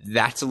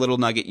 That's a little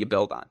nugget you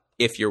build on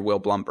if you're Will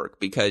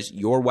Blumberg, because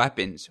your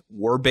weapons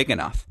were big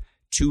enough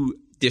to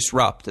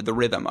disrupt the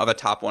rhythm of a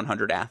top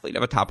 100 athlete,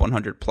 of a top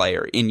 100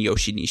 player in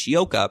Yoshi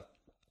Nishioka.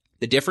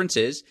 The difference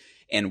is,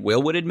 and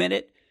Will would admit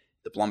it,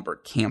 the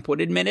Blumberg camp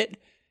would admit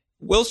it,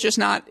 Will's just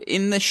not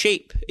in the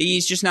shape.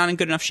 He's just not in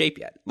good enough shape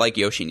yet, like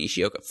Yoshi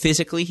Nishioka.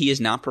 Physically, he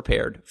is not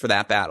prepared for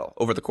that battle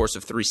over the course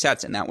of 3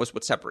 sets, and that was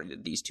what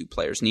separated these two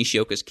players.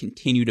 Nishioka's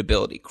continued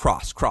ability,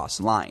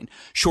 cross, line,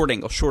 short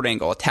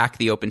angle, attack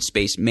the open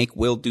space, make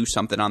Will do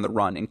something on the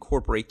run,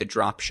 incorporate the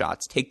drop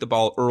shots, take the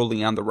ball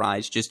early on the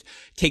rise, just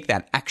take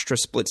that extra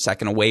split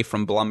second away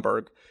from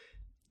Blumberg.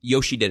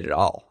 Yoshi did it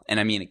all. And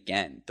I mean,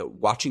 again,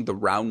 watching the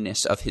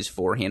roundness of his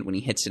forehand when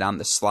he hits it on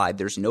the slide,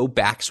 there's no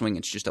backswing.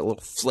 It's just a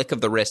little flick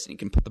of the wrist, and he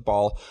can put the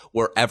ball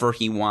wherever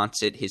he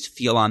wants it. His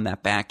feel on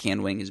that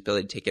backhand wing, his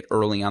ability to take it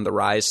early on the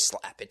rise,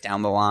 slap it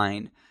down the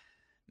line.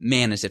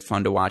 Man, is it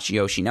fun to watch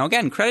Yoshi. Now,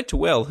 again, credit to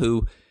Will,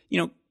 who,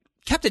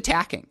 kept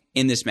attacking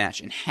in this match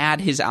and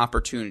had his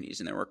opportunities.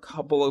 And there were a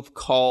couple of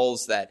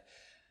calls that,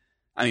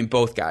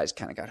 both guys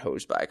kind of got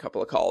hosed by a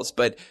couple of calls,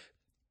 but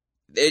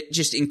it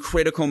just in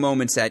critical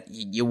moments that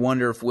you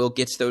wonder if Will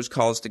gets those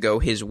calls to go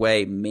his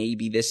way.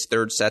 Maybe this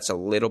third set's a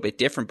little bit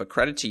different, but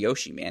credit to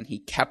Yoshi, man. He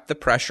kept the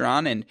pressure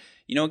on and,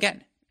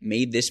 again,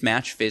 made this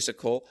match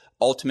physical,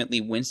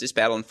 ultimately wins this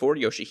battle in 4.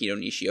 Yoshihito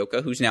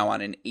Nishioka, who's now on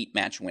an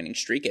 8-match winning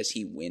streak as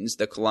he wins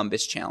the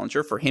Columbus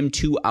Challenger. For him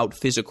to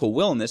out-physical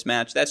Will in this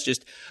match, that's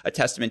just a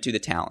testament to the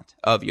talent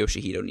of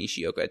Yoshihito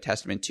Nishioka, a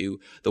testament to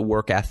the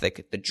work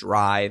ethic, the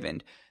drive,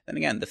 and then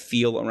again, the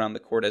feel around the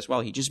court as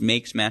well. He just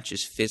makes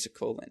matches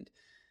physical, and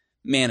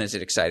man, is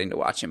it exciting to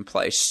watch him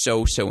play.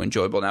 So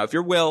enjoyable. Now, if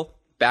you're Will,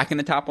 back in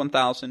the top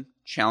 1,000,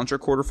 Challenger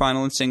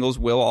quarterfinal in singles,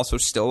 Will also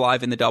still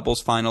alive in the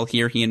doubles final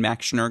here. He and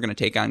Max Schnur are going to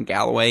take on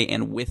Galloway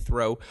and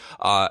Withrow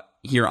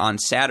here on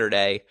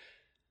Saturday.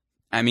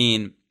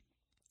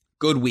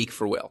 Good week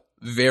for Will.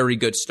 Very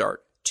good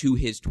start to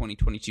his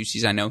 2022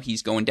 season. I know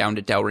he's going down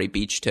to Delray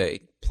Beach to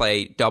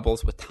play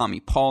doubles with Tommy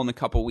Paul in a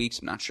couple weeks.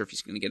 I'm not sure if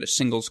he's going to get a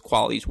singles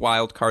qualities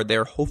wild card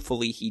there.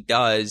 Hopefully he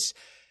does.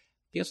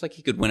 Feels like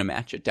he could win a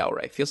match at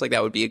Delray. Feels like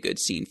that would be a good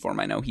scene for him.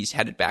 I know he's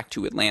headed back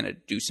to Atlanta to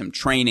do some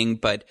training,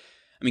 but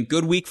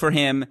good week for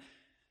him.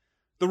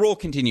 The roll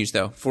continues,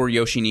 though, for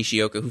Yoshi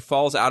Nishioka, who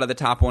falls out of the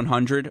top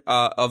 100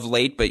 of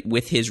late, but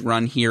with his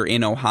run here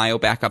in Ohio,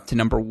 back up to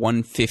number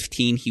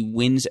 115. He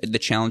wins the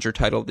Challenger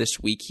title this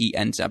week. He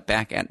ends up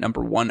back at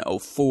number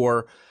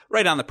 104,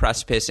 right on the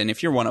precipice. And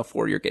if you're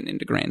 104, you're getting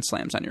into Grand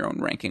Slams on your own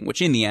ranking,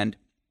 which in the end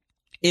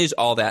is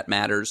all that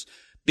matters.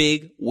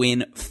 Big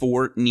win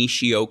for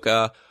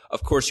Nishioka.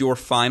 Of course, your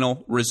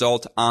final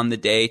result on the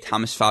day,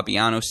 Thomas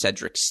Fabiano,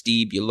 Cedric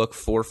Steeb. You look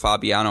for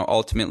Fabiano.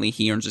 Ultimately,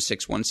 he earns a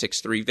 6-1,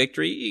 6-3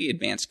 victory. He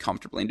advanced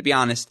comfortably. And to be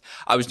honest,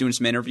 I was doing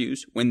some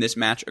interviews when this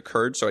match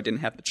occurred, so I didn't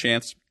have the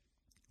chance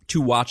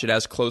to watch it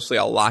as closely.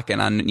 I'll lock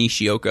in on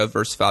Nishioka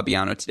versus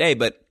Fabiano today.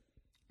 But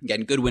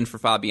again, good win for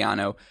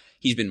Fabiano.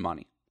 He's been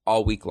money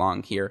all week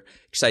long here.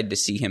 Excited to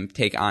see him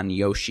take on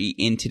Yoshi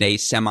in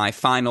today's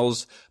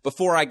semifinals.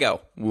 Before I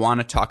go, want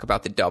to talk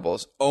about the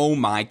doubles. Oh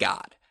my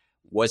God,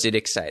 was it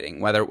exciting?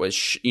 Whether it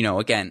was,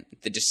 again,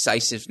 the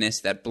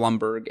decisiveness that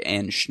Blumberg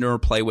and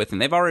Schnur play with,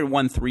 and they've already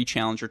won 3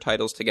 challenger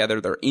titles together.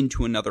 They're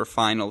into another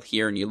final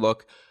here, and you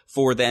look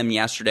for them.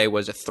 Yesterday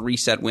was a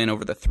 3-set win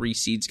over the 3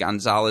 seeds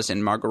Gonzalez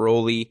and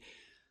Margaroli.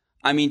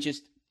 I mean,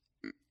 just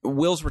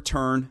Will's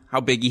return,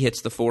 how big he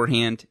hits the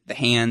forehand, the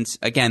hands,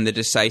 again, the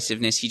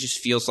decisiveness. He just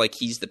feels like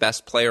he's the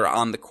best player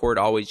on the court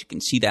always. You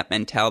can see that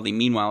mentality.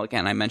 Meanwhile,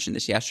 again, I mentioned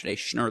this yesterday,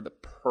 Schnur, the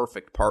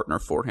perfect partner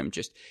for him,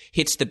 just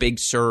hits the big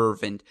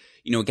serve and,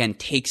 again,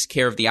 takes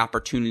care of the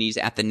opportunities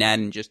at the net,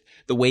 and just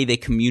the way they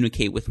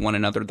communicate with one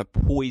another, the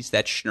poise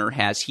that Schnur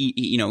has.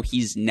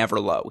 He's never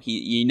low.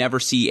 You never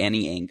see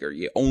any anger.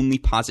 You only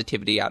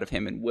positivity out of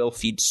him, and Will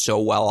feeds so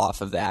well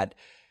off of that.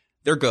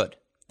 They're good.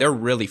 They're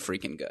really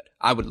freaking good.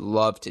 I would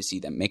love to see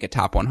them make a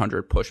top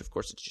 100 push. Of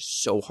course, it's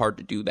just so hard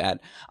to do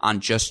that on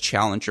just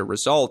challenger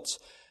results,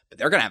 but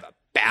they're going to have a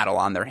battle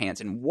on their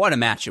hands. And what a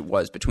match it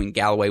was between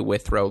Galloway,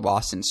 Withrow,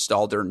 Lawson,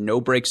 Stalder.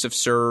 No breaks of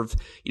serve.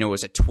 It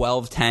was a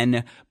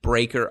 12-10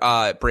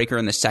 breaker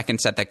in the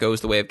second set that goes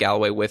the way of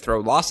Galloway,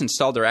 Withrow. Lawson,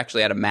 Stalder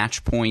actually had a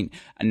match point,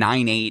 a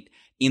 9-8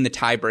 in the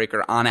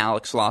tiebreaker on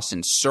Alex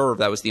Lawson's serve.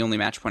 That was the only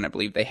match point I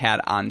believe they had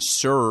on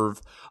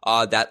serve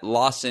that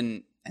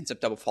Lawson ends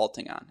up double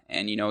faulting on.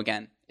 And,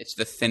 again, it's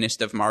the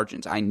thinnest of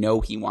margins. I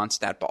know he wants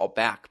that ball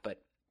back, but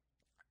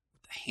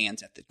the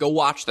hands at the... Go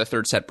watch the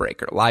third set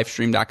breaker,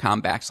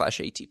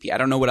 livestream.com/ATP. I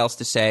don't know what else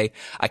to say.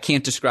 I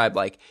can't describe,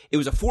 it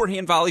was a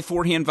forehand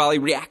volley,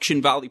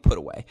 reaction volley, put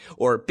away,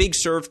 or big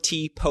serve,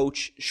 tee,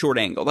 poach, short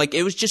angle.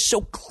 It was just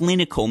so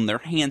clinical in their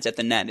hands at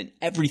the net, and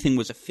everything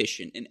was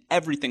efficient, and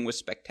everything was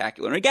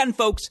spectacular. And again,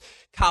 folks,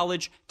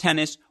 college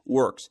tennis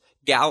works.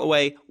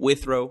 Galloway,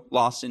 Withrow,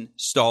 Lawson,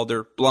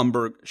 Stalder,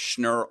 Blumberg,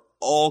 Schnur,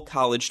 all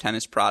college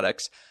tennis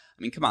products.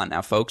 I mean, come on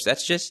now, folks.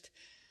 That's just,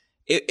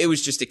 it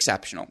was just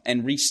exceptional.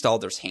 And Reece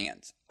Stalder's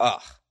hands.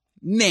 Ugh,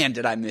 man,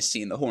 did I miss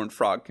seeing the Horned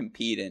Frog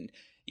compete. And,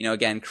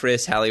 again,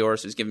 Chris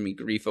Halioris was giving me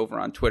grief over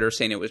on Twitter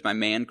saying it was my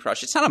man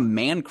crush. It's not a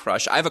man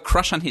crush. I have a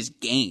crush on his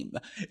game.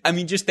 I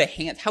mean, just the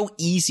hands, how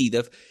easy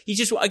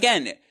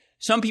again,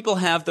 some people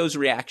have those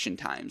reaction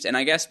times. And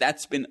I guess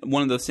that's been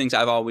one of those things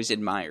I've always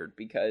admired,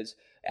 because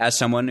as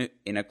someone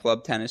in a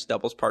club tennis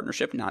doubles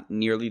partnership, not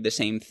nearly the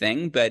same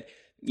thing, but,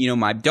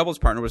 my doubles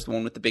partner was the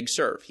one with the big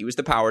serve. He was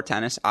the power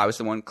tennis. I was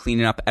the one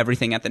cleaning up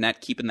everything at the net,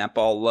 keeping that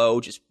ball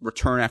low, just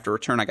return after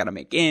return. I got to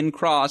make in,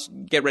 cross,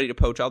 get ready to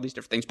poach, all these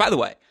different things. By the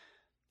way,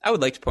 I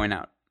would like to point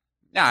out,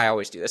 I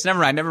always do this. Never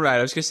mind. I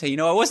was going to say,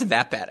 I wasn't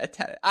that bad at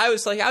tennis. I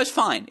was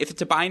fine. If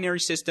it's a binary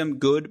system,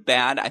 good,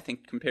 bad, I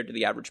think compared to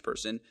the average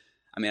person,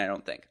 I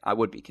don't think I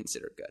would be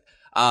considered good.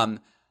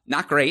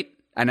 Not great.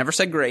 I never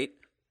said great,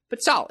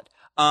 but solid.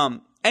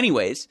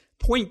 Anyways,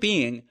 point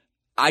being,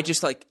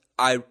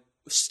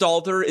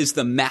 Stalder is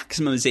the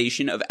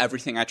maximization of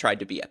everything I tried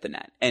to be at the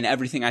net and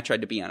everything I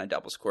tried to be on a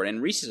doubles court.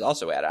 And Reece has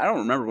also had, I don't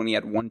remember when he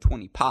had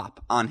 120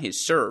 pop on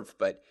his serve,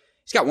 but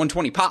he's got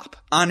 120 pop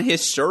on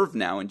his serve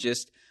now. And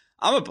just,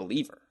 I'm a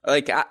believer.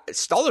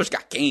 Stalder's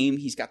got game.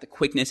 He's got the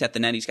quickness at the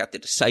net. He's got the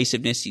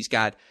decisiveness. He's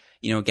got,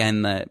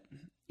 again,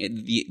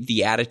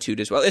 the attitude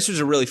as well. This was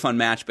a really fun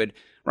match, but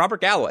Robert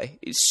Galloway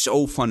is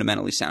so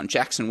fundamentally sound.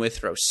 Jackson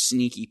Withrow,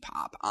 sneaky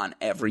pop on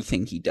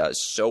everything he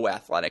does. So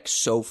athletic,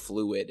 so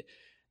fluid.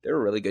 They're a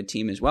really good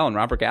team as well. And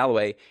Robert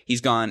Galloway,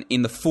 he's gone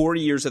in the 4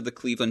 years of the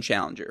Cleveland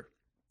Challenger.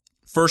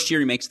 First year,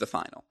 he makes the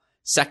final.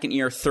 Second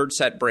year, third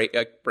set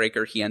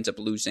breaker, he ends up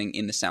losing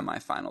in the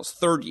semifinals.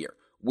 Third year,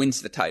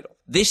 wins the title.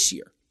 This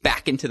year,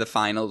 back into the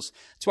finals.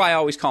 That's why I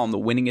always call him the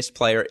winningest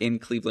player in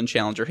Cleveland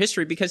Challenger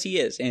history, because he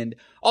is. And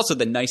also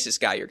the nicest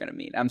guy you're going to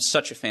meet. I'm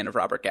such a fan of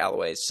Robert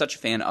Galloway, such a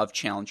fan of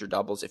Challenger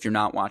doubles. If you're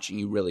not watching,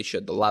 you really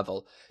should. The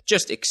level,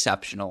 just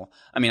exceptional.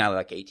 I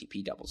like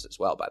ATP doubles as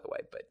well, by the way,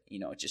 but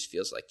it just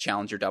feels like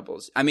Challenger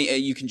doubles.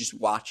 You can just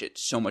watch it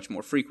so much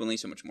more frequently,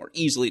 so much more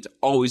easily. It's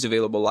always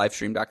available,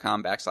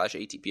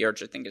 livestream.com/ATP, or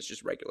I think it's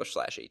just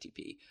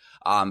regular/ATP.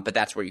 But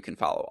that's where you can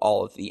follow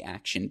all of the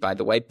action, by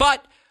the way.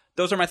 But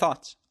those are my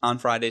thoughts on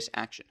Friday's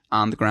action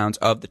on the grounds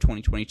of the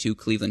 2022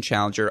 Cleveland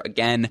Challenger.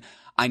 Again,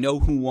 I know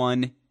who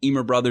won.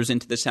 Emer Brothers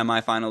into the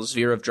semifinals.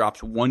 Zverev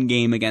dropped 1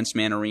 game against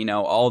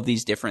Manarino. All of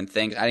these different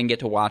things. I didn't get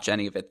to watch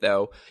any of it,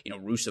 though.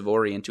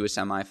 Ruusuvuori into a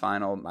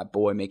semifinal. My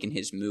boy making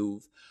his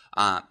move.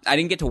 I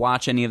didn't get to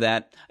watch any of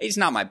that. He's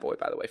not my boy,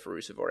 by the way, for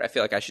Ruusuvuori. I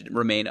feel like I should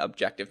remain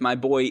objective. My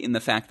boy in the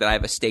fact that I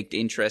have a staked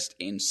interest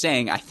in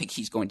saying I think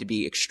he's going to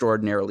be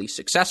extraordinarily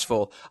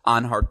successful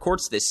on hard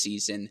courts this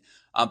season.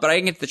 But I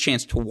didn't get the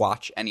chance to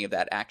watch any of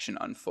that action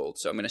unfold.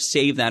 So I'm going to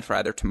save that for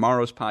either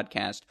tomorrow's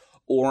podcast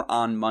or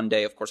on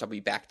Monday. Of course, I'll be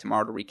back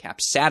tomorrow to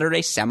recap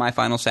Saturday,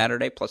 semifinal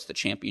Saturday, plus the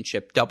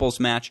championship doubles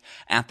match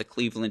at the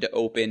Cleveland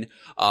Open.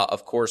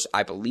 Of course,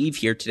 I believe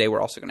here today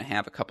we're also going to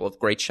have a couple of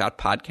Great Shot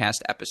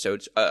podcast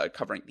episodes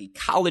covering the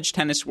college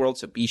tennis world,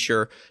 so be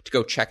sure to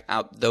go check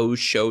out those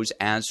shows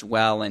as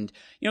well. And,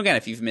 again,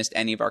 if you've missed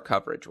any of our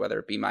coverage, whether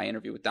it be my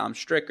interview with Dom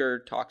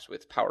Stricker, talks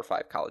with Power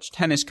 5 college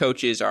tennis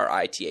coaches, our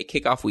ITA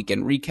kickoff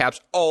weekend recaps,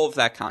 all of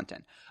that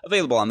content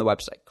available on the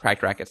website,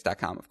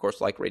 crackedrackets.com. Of course,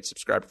 like, rate,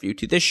 subscribe, review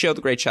to this show, the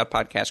Great Shot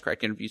Podcast,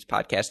 Cracked Interviews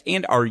Podcast,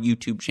 and our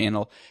YouTube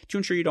channel to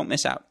ensure you don't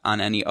miss out on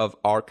any of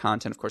our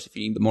content. Of course, if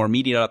you need the more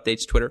immediate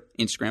updates, Twitter,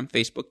 Instagram,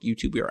 Facebook,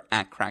 YouTube, we are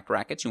at Cracked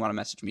Rackets. You want to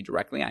message me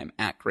directly, I am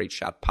at Great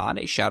Shot Pod.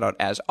 A shout out,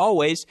 as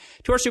always,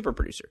 to our super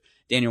producer,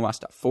 Daniel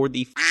Westoff, for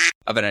the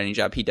of an editing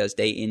job he does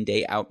day in,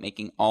 day out,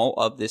 making all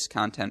of this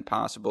content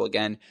possible.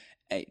 Again,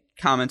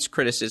 comments,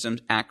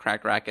 criticisms at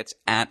Cracked Rackets,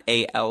 at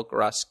AL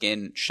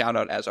Gruskin. Shout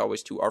out, as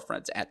always, to our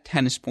friends at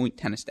Tennis Point,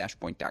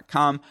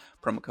 tennis-point.com.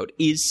 Promo code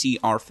is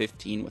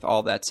CR15. With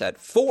all that said,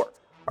 for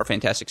our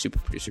fantastic super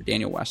producer,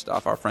 Daniel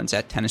Westoff, our friends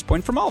at Tennis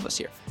Point, from all of us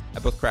here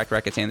at both Cracked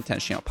Rackets and the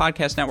Tennis Channel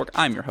Podcast Network,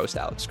 I'm your host,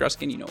 Alex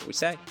Gruskin. You know what we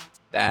say.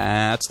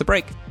 That's the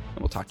break, and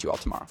we'll talk to you all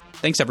tomorrow.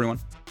 Thanks, everyone.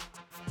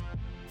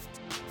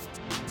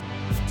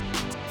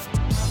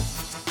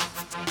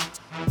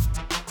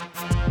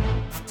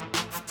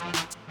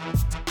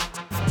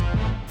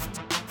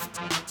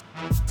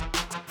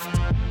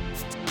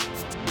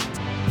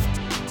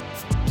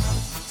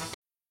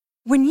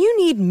 When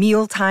you need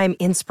mealtime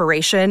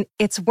inspiration,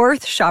 it's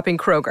worth shopping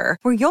Kroger,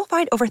 where you'll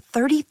find over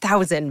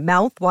 30,000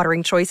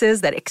 mouth-watering choices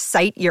that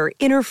excite your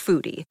inner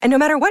foodie. And no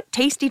matter what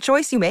tasty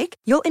choice you make,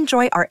 you'll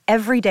enjoy our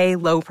everyday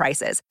low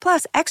prices,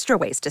 plus extra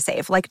ways to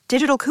save, like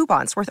digital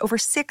coupons worth over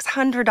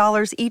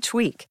 $600 each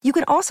week. You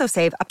can also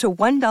save up to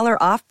 $1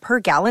 off per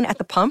gallon at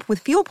the pump with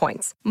fuel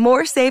points.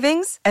 More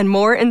savings and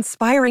more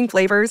inspiring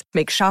flavors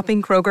make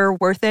shopping Kroger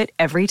worth it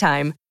every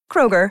time.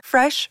 Kroger,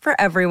 fresh for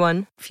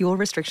everyone. Fuel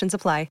restrictions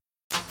apply.